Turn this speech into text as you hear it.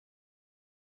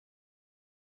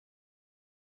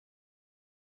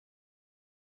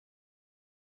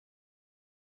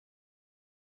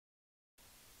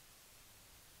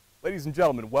Ladies and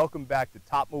gentlemen, welcome back to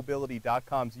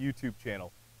TopMobility.com's YouTube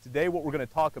channel. Today what we're going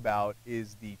to talk about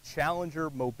is the Challenger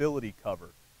mobility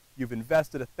cover. You've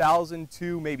invested $1,000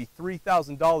 to maybe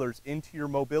 $3,000 into your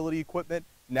mobility equipment.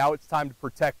 Now it's time to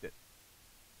protect it.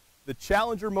 The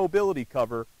Challenger mobility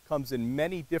cover comes in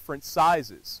many different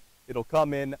sizes. It'll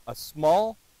come in a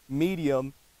small,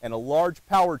 medium, and a large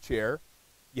power chair.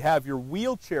 You have your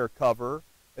wheelchair cover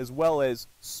as well as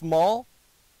small,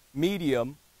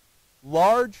 medium,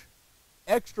 large,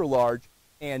 extra large,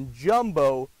 and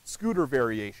jumbo scooter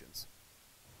variations.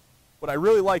 What I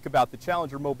really like about the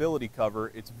Challenger mobility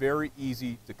cover, it's very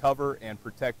easy to cover and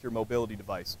protect your mobility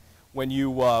device. When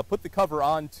you put the cover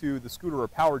onto the scooter or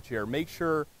power chair, make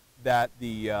sure that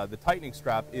the tightening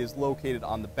strap is located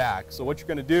on the back. So what you're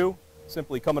going to do,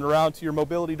 simply coming around to your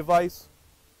mobility device,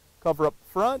 cover up the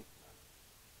front,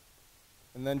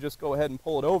 and then just go ahead and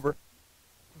pull it over.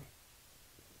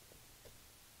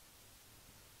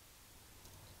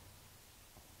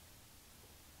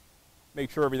 Make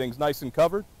sure everything's nice and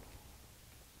covered.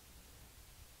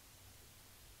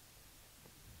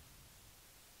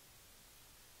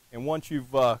 And once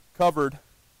you've covered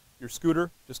your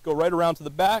scooter, just go right around to the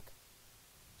back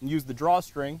and use the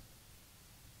drawstring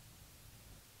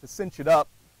to cinch it up,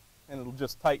 and it'll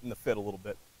just tighten the fit a little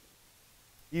bit.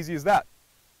 Easy as that.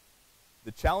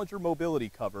 The Challenger mobility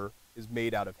cover is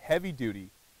made out of heavy-duty,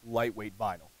 lightweight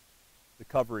vinyl. The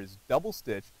cover is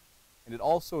double-stitched, and it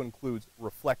also includes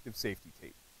reflective safety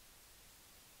tape.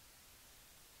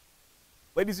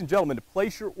 Ladies and gentlemen, to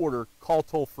place your order, call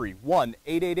toll-free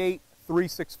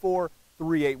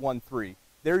 1-888-364-3813.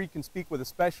 There you can speak with a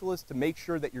specialist to make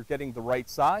sure that you're getting the right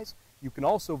size. You can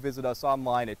also visit us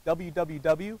online at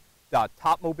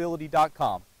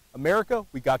www.topmobility.com. America,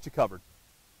 we got you covered.